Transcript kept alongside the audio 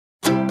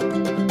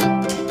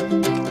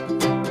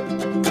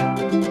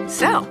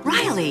So,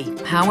 Riley,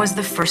 how was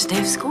the first day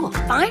of school?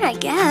 Fine, I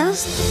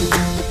guess.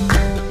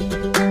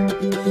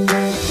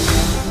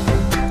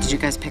 Did you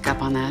guys pick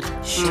up on that?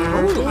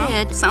 Sure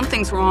did.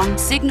 Something's wrong.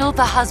 Signal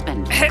the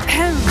husband.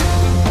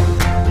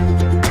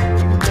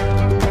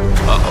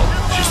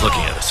 Uh-oh, she's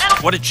looking at us.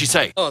 What did she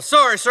say? Oh,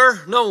 sorry,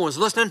 sir. No one was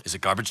listening. Is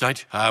it garbage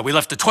night? We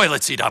left the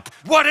toilet seat up.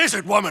 What is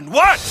it, woman?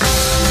 What?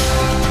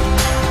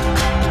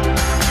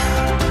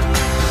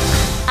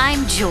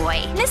 I'm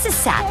joy. This is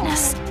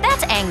sadness.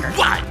 That's anger.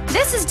 What?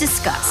 This is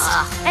disgust.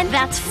 And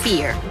that's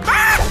fear.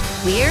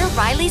 We're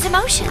Riley's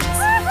emotions.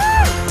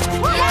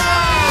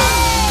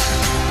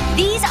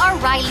 These are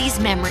Riley's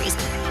memories.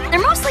 They're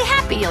mostly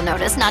happy, you'll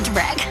notice, not to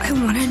brag. I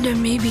wanted to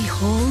maybe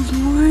hold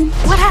one.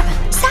 What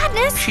happened?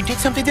 Sadness. She did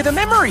something to the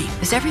memory.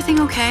 Is everything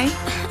okay?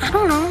 I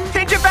don't know.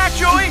 Change it back,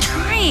 Joy.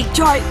 Trying.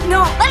 Joy,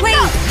 no, Let wait.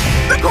 go.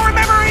 The core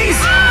memories.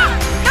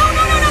 No.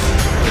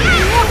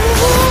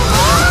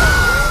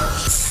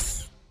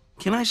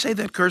 Can I say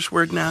that curse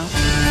word now?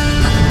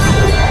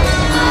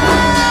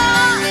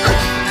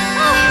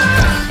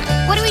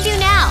 What do we do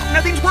now?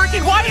 Nothing's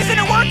working. Why isn't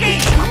it working?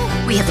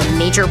 We have a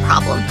major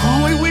problem.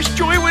 Oh, I wish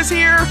Joy was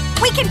here.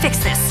 We can fix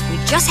this. We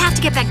just have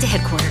to get back to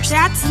headquarters.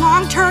 That's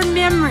long-term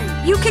memory.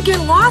 You could get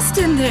lost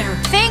in there.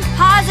 Think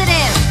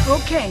positive.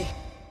 Okay,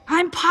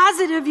 I'm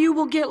positive you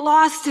will get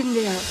lost in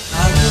there.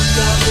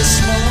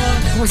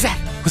 What was that?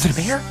 Was it a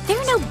bear? There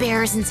are no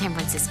bears in San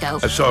Francisco.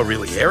 I saw a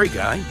really hairy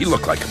guy. He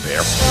looked like a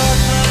bear.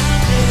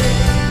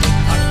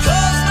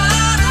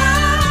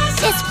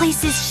 This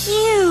place is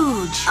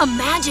huge.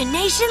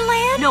 Imagination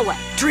Land? No way.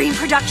 Dream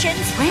Productions?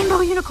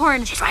 Rainbow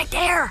Unicorn? She's right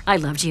there. I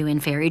loved you in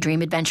Fairy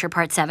Dream Adventure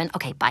Part 7.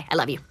 Okay, bye. I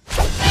love you.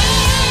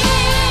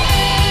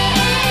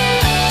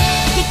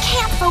 You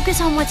can't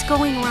focus on what's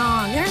going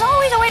wrong. There's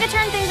always a way to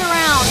turn things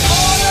around.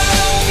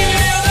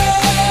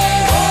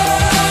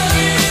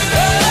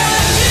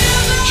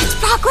 It's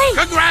broccoli.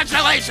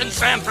 Congratulations,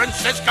 San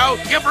Francisco.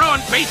 You've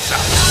ruined pizza.